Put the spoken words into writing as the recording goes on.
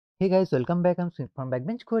Hey guys, welcome back. I'm Smith from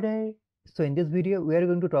𝐬𝐻𝐽𝐲𝐵𝐭. So in this video, we are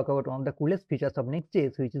going to talk about one of the coolest features of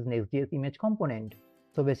Next.js, which is Next.js image component.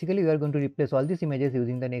 So basically, we are going to replace all these images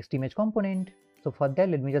using the Next image component. So for that,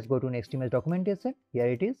 let me just go to Next image documentation. Here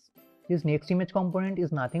it is. This Next image component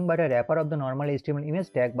is nothing but a wrapper of the normal HTML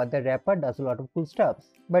image tag, but the wrapper does a lot of cool stuff.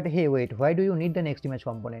 But hey, wait, why do you need the Next image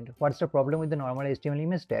component? What's the problem with the normal HTML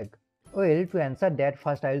image tag? Well, to answer that,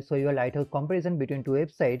 first I will show you a lighthouse comparison between two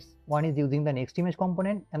websites. One is using the Next image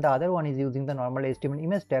component and the other one is using the normal HTML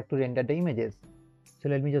image tag to render the images. So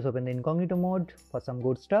let me just open the incognito mode for some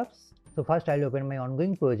good stuffs. So first I will open my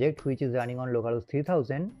ongoing project, which is running on localhost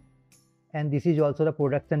 3000. And this is also the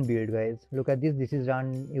production build, guys. Look at this, this is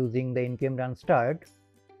run using the npm run start.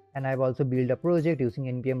 And I've also built a project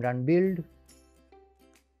using npm run build.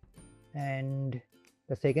 And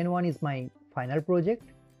the second one is my final project,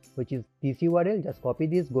 which is this URL. Just copy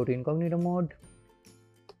this, go to incognito mode,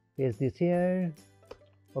 paste this here,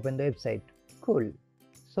 open the website. Cool.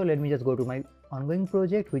 So let me just go to my ongoing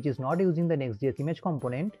project, which is not using the Next.js image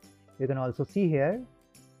component. You can also see here,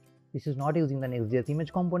 this is not using the Next.js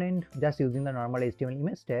image component, just using the normal HTML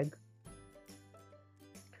image tag.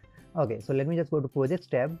 Okay, so let me just go to projects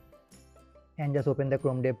tab and just open the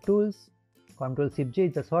Chrome DevTools. Ctrl+Shift+J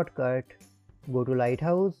is the shortcut. Go to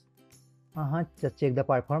Lighthouse. Just check the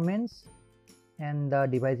performance, and the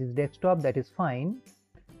device is desktop, that is fine,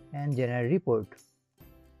 and generate report.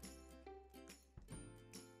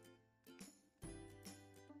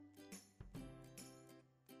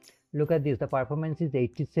 Look at this, the performance is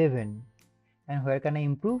 87. And where can I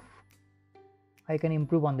improve? I can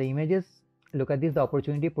improve on the images. Look at this, the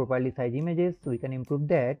opportunity properly size images, so we can improve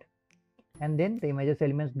that. And then the images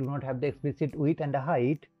elements do not have the explicit width and the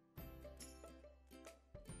height.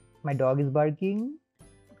 My dog is barking.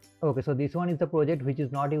 Okay, so this one is the project which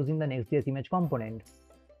is not using the Next.js image component.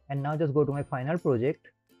 And now just go to my final project,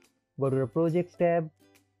 go to the projects tab,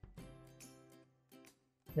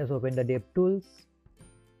 just open the DevTools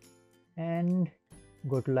and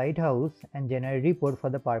go to Lighthouse and generate report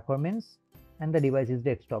for the performance, and the device is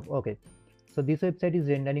desktop. Okay, so this website is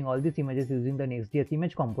rendering all these images using the Next.js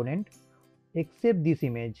image component, except this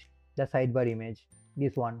image, the sidebar image,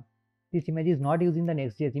 this one. This image is not using the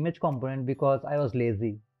Next.js image component because I was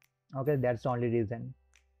lazy. Okay, that's the only reason.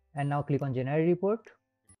 And now click on generate report.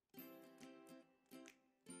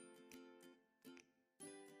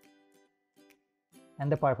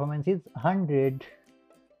 And the performance is 100.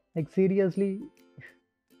 Like seriously,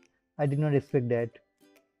 I did not expect that.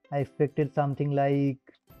 I expected something like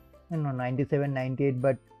 97, 98,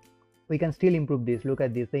 but we can still improve this. Look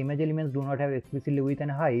at this, the image elements do not have explicitly width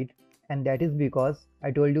and height. And that is because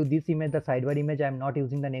I told you this image, the sidebar image, I am not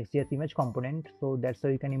using the Next.js image component, so that's how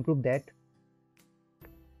you can improve that.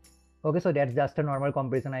 Okay, so that's just a normal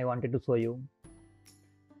comparison I wanted to show you.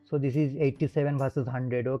 So this is 87 versus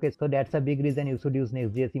 100. Okay, so that's a big reason you should use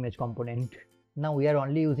Next.js image component. Now we are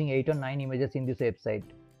only using 8 or 9 images in this website,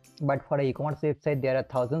 but for an e-commerce website there are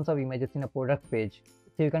thousands of images in a product page,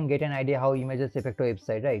 so you can get an idea how images affect a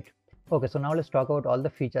website, right? Okay, so now let's talk about all the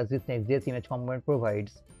features this Next.js image component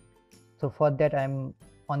provides. So for that, I'm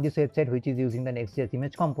on this website which is using the Next.js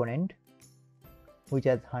image component, which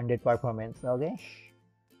has 100 performance. Okay.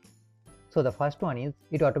 So the first one is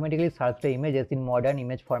it automatically searches the images in modern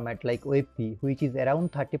image format like WebP, which is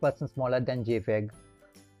around 30% smaller than JPEG.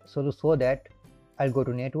 So to show that, I'll go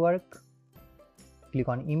to network, click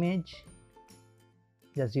on image,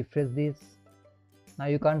 just refresh this. Now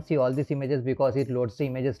you can't see all these images because it loads the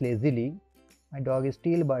images lazily. My dog is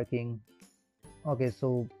still barking. Okay,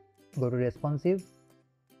 so go to responsive.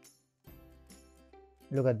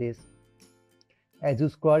 Look at this. As you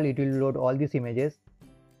scroll, it will load all these images.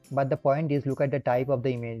 But the point is, look at the type of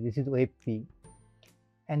the image. This is WebP.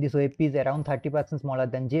 And this WebP is around 30% smaller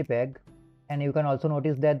than JPEG. And you can also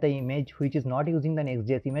notice that the image which is not using the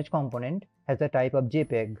Next.js image component has the type of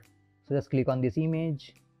JPEG. So just click on this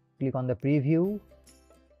image, click on the preview.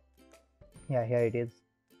 Yeah, here it is.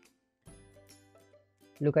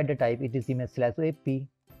 Look at the type, it is image/WebP.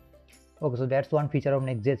 Okay, so that's one feature of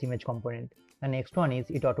Next.js image component. The next one is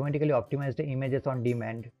it automatically optimizes the images on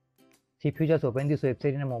demand. So if you just open this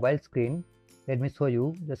website in a mobile screen, let me show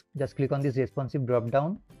you. Just click on this responsive drop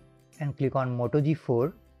down and click on Moto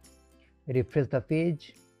G4. Refresh the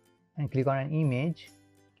page and click on an image.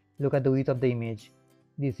 Look at the width of the image.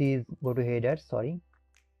 This is, go to headers,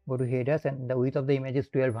 go to headers, and the width of the image is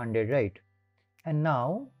 1200, right? And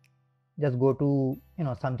now just go to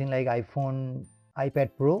something like iPhone,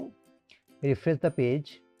 iPad Pro, refresh the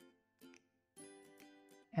page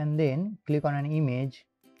and then click on an image.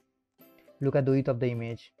 Look at the width of the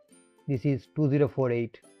image. This is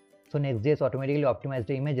 2048. So Next.js automatically optimizes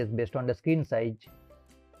the images based on the screen size.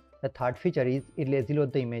 The third feature is it lazy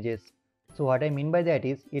loads the images. So what I mean by that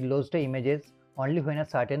is it loads the images only when a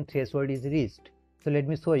certain threshold is reached. So let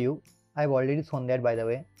me show you. I have already shown that, by the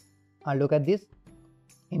way. And look at this.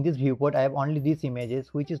 In this viewport I have only these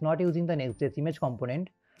images which is not using the Next.js image component.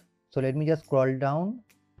 So let me just scroll down.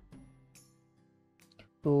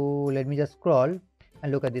 So let me just scroll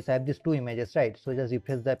and look at this. I have these two images, right? So just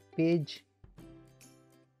refresh the page.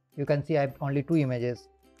 You can see I have only two images,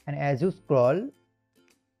 and as you scroll,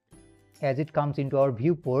 as it comes into our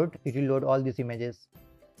viewport, it will load all these images.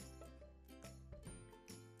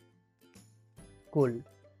 Cool.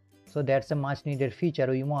 So that's a much needed feature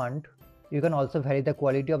we want. You can also vary the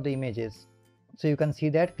quality of the images. So you can see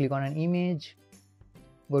that, click on an image,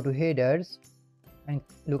 go to headers and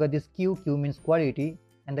look at this Q. Q means quality,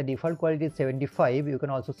 and the default quality is 75. You can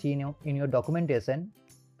also see in your documentation.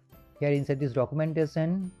 Here inside this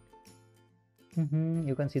documentation,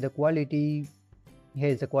 you can see the quality. Here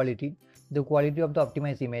is the quality of the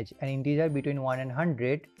optimized image, an integer between 1 and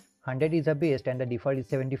 100. 100 is the best and the default is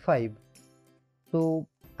 75. So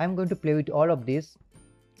I'm going to play with all of this,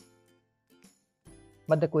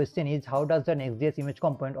 but the question is, how does the Next.js image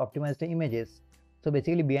component optimize the images? So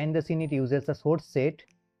basically behind the scene it uses the source set.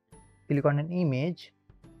 Click on an image,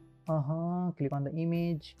 click on the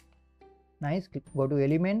image, nice, go to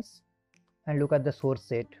elements and look at the source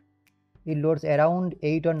set. It loads around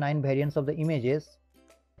 8 or 9 variants of the images.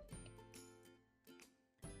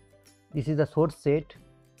 This is the source set,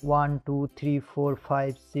 1, 2, 3, 4,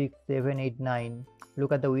 5, 6, 7, 8, 9.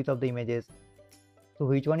 Look at the width of the images. So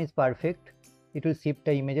which one is perfect? It will shift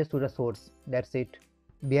the images to the source. That's it.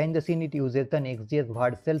 Behind the scene it uses the Next.js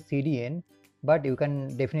Vercel CDN, but you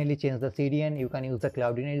can definitely change the CDN. You can use the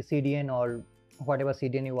Cloudinary CDN or whatever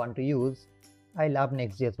CDN you want to use. I love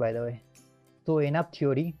Next.js, by the way. So enough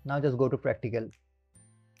theory, now just go to practical.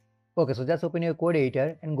 Okay, so just open your code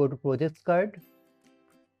editor and go to projects card,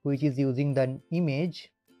 which is using the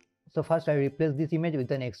image. So first I replace this image with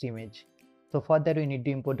the next image. So for that we need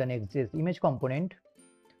to import the Next.js image component.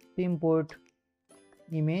 So import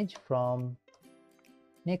image from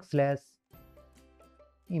next/image.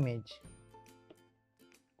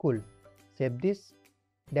 Cool. Save this.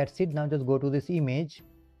 That's it. Now just go to this image.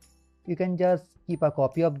 You can just keep a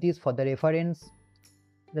copy of this for the reference.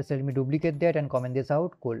 Just let me duplicate that and comment this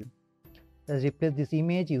out. Cool. Just replace this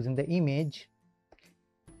image using the image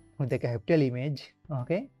with the capital image.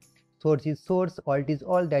 Okay. Source is source, alt is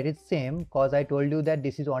all, that is same, cause I told you that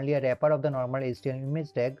this is only a wrapper of the normal HTML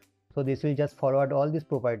image tag. So this will just forward all these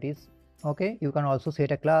properties. Okay. You can also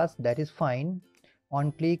set a class, that is fine.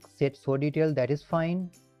 On click, set show detail, that is fine.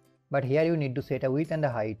 But here you need to set a width and a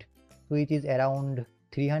height. Width is around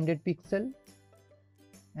 300 pixel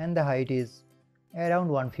and the height is around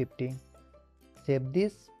 150. Save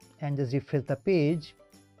this and just refresh the page.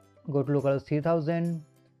 Go to localhost 3000,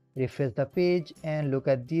 refresh the page and look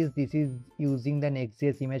at this. This is using the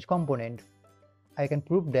Next.js image component. I can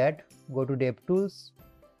prove that. Go to DevTools.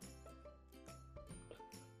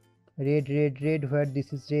 Red, where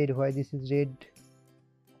this is red, why this is red?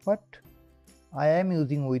 What? I am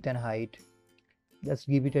using width and height. Just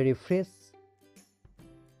give it a refresh.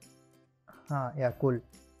 Yeah, cool.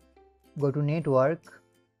 Go to network.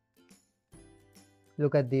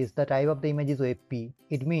 Look at this. The type of the image is WebP.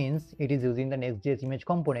 It means it is using the Next.js image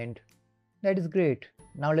component. That is great.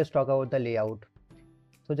 Now let's talk about the layout.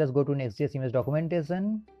 So just go to Next.js image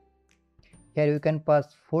documentation. Here you can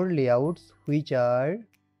pass 4 layouts, which are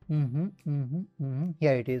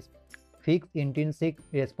here it is: fixed, intrinsic,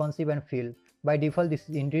 responsive and fill. By default this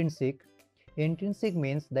is intrinsic. Intrinsic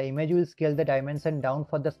means the image will scale the dimension down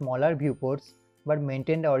for the smaller viewports but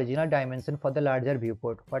maintain the original dimension for the larger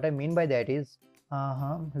viewport. What I mean by that is,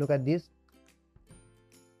 look at this.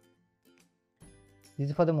 This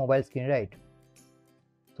is for the mobile screen, right?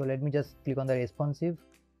 So let me just click on the responsive.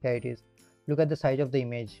 Here it is. Look at the size of the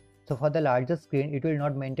image. So for the larger screen it will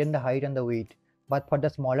not maintain the height and the width, but for the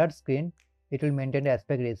smaller screen it will maintain the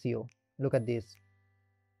aspect ratio. Look at this.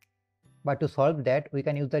 But to solve that we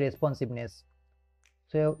can use the responsiveness.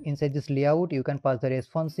 So inside this layout you can pass the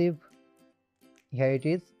responsive. Here it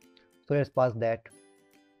is. So let's pass that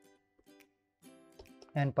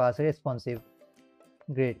and pass responsive.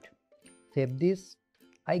 Great. Save this.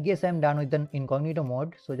 I guess I'm done with the incognito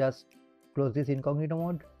mode. So just close this incognito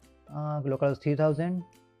mode. Localhost 3000.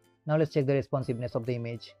 Now let's check the responsiveness of the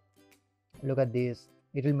image. Look at this.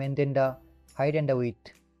 It will maintain the height and the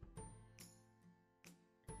width.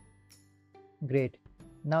 Great.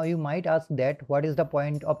 Now you might ask that what is the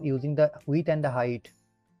point of using the width and the height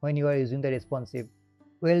when you are using the responsive.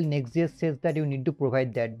 Well, Next.js says that you need to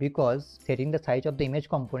provide that because setting the size of the image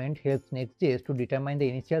component helps Next.js to determine the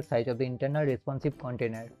initial size of the internal responsive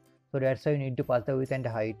container. So that's why you need to pass the width and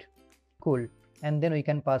the height. Cool. And then we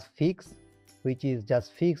can pass fix, which is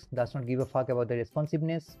just fix, does not give a fuck about the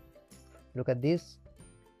responsiveness. Look at this.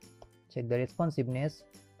 Check the responsiveness.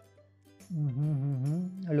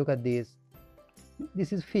 Look at this.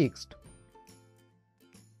 This is fixed.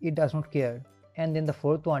 It does not care. And then the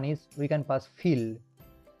fourth one is we can pass fill.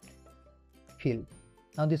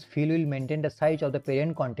 Now this fill will maintain the size of the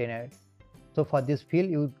parent container. So for this fill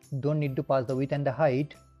you don't need to pass the width and the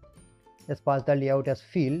height. Just pass the layout as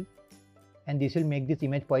fill, and this will make this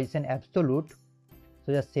image position absolute.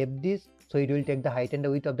 So just save this. So it will take the height and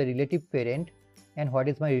the width of the relative parent. And what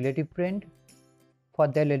is my relative parent? For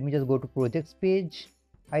that, let me just go to projects page.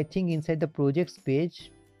 I think inside the projects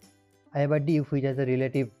page I have a div which has a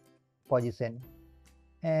relative position,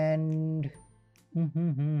 and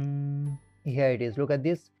here it is. Look at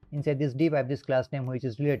this. Inside this div I have this class name which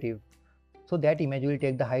is relative. So that image will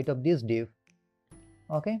take the height of this div.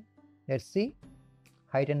 Okay, let's see.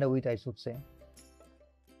 Height and the width I should say.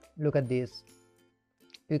 Look at this.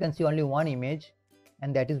 You can see only one image,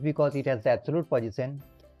 and that is because it has the absolute position.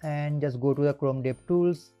 And just go to the Chrome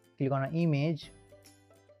DevTools, click on an image.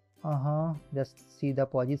 Just see the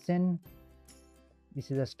position.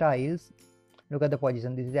 This is the styles. Look at the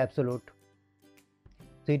position. This is absolute.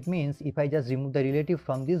 So it means if I just remove the relative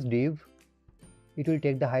from this div, it will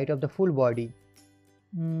take the height of the full body.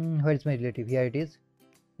 Where is my relative? Here it is.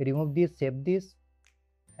 Remove this, save this,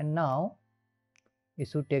 and now it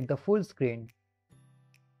should take the full screen.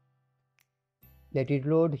 Let it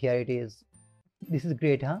load. Here it is. This is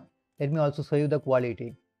great, huh? Let me also show you the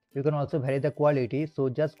quality. You can also vary the quality. So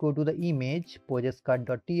just go to the image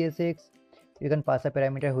projects.tsx. You can pass a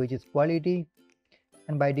parameter which is quality,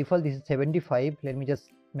 and by default this is 75. Let me just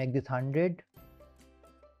make this 100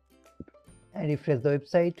 and refresh the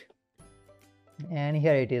website, and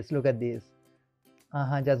here it is. Look at this.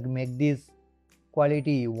 Just make this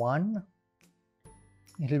quality 1.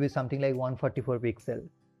 It will be something like 144 pixel.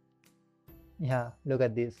 Yeah, look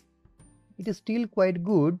at this. It is still quite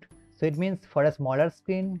good. So it means for a smaller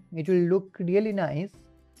screen it will look really nice,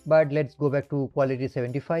 but let's go back to quality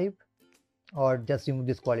 75, or just remove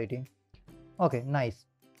this quality. Okay, nice.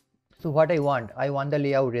 So what I want the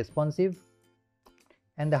layout responsive,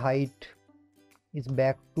 and the height is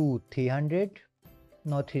back to 300,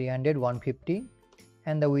 not 300, 150,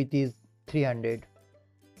 and the width is 300.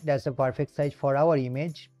 That's a perfect size for our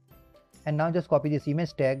image. And now just copy this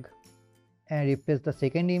image tag and replace the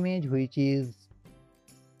second image, which is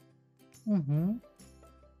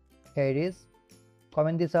here it is.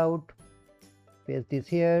 Comment this out, paste this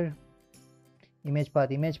here. Image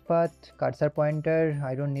path, cursor pointer.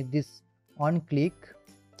 I don't need this on click.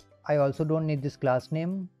 I also don't need this class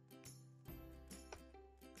name.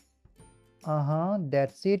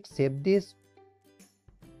 That's it. Save this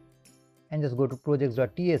and just go to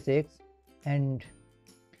projects.tsx and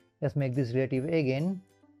just make this relative again.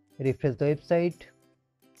 Refresh the website.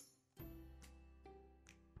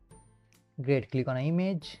 Great, click on an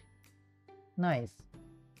image. Nice.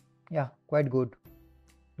 Yeah, quite good.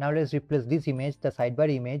 Now let's replace this image, the sidebar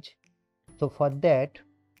image. So for that,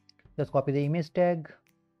 just copy the image tag,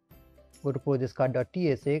 go to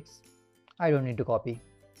projects.tsx. I don't need to copy.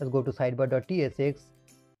 Just go to sidebar.tsx.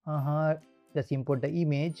 Just import the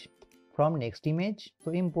image from next image.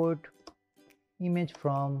 So import image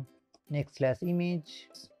from next/image.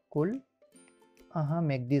 Cool.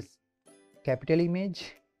 Make this capital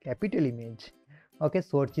image. Okay,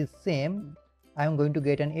 source is same. I am going to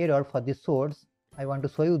get an error for this source. I want to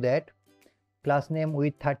show you that. Class name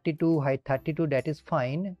width 32, height 32, that is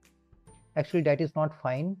fine. Actually that is not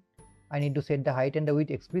fine. I need to set the height and the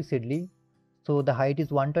width explicitly. So the height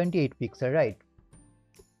is 128 pixel, right?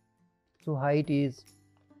 So height is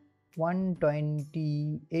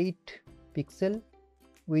 128 pixel.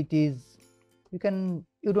 Width is, you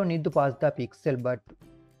don't need to pass the pixel, but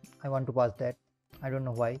I want to pass that. I don't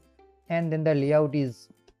know why. And then the layout is,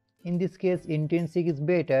 in this case intrinsic is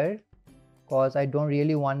better, because I don't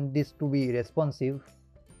really want this to be responsive,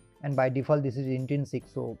 and by default this is intrinsic,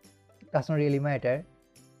 so it does not really matter.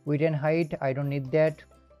 Width and height, I don't need that.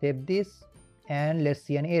 Save this and let's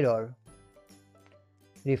see an error.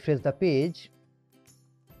 Refresh the page.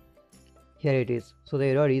 Here it is. So the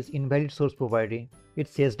error is invalid source property. It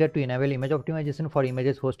says that to enable image optimization for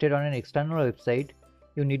images hosted on an external website,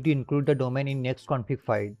 you need to include the domain in next.config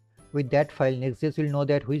file. With that file, Next.js will know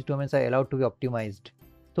that which domains are allowed to be optimized.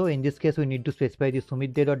 So in this case, we need to specify the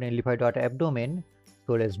sumit.netlify.app domain.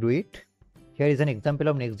 So let's do it. Here is an example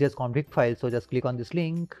of Next.js config file. So just click on this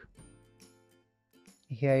link.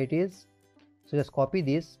 Here it is. So just copy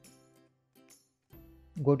this,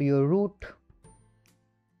 go to your root,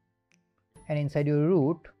 and inside your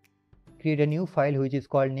root create a new file which is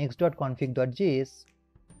called next.config.js,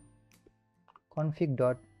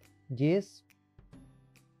 config.js,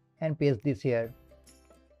 and paste this here.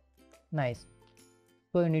 Nice.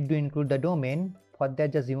 So you need to include the domain. For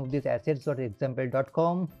that, just remove this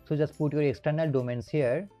assets.example.com. So just put your external domains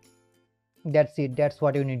here. That's it. That's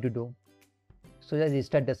what you need to do. So just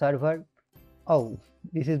restart the server. Oh,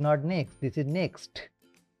 this is not next. This is next.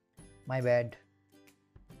 My bad.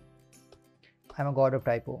 I'm a god of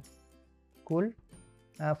typo. Cool.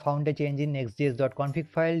 Found a change in nextjs.config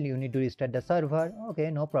file. You need to restart the server.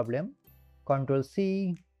 Okay, no problem. Control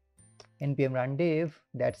C, npm run dev.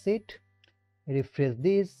 That's it. Refresh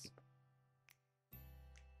this.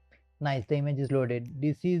 Nice, the image is loaded.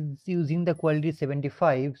 This is using the quality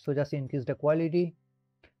 75. So just increase the quality.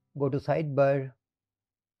 Go to sidebar.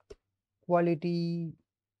 Quality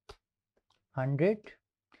 100.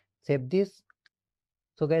 Save this.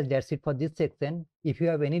 So guys, that's it for this section. If you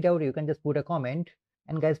have any doubt, you can just put a comment.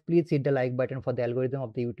 And guys, please hit the like button for the algorithm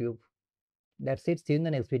of the YouTube. That's it. See you in the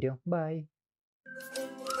next video. Bye.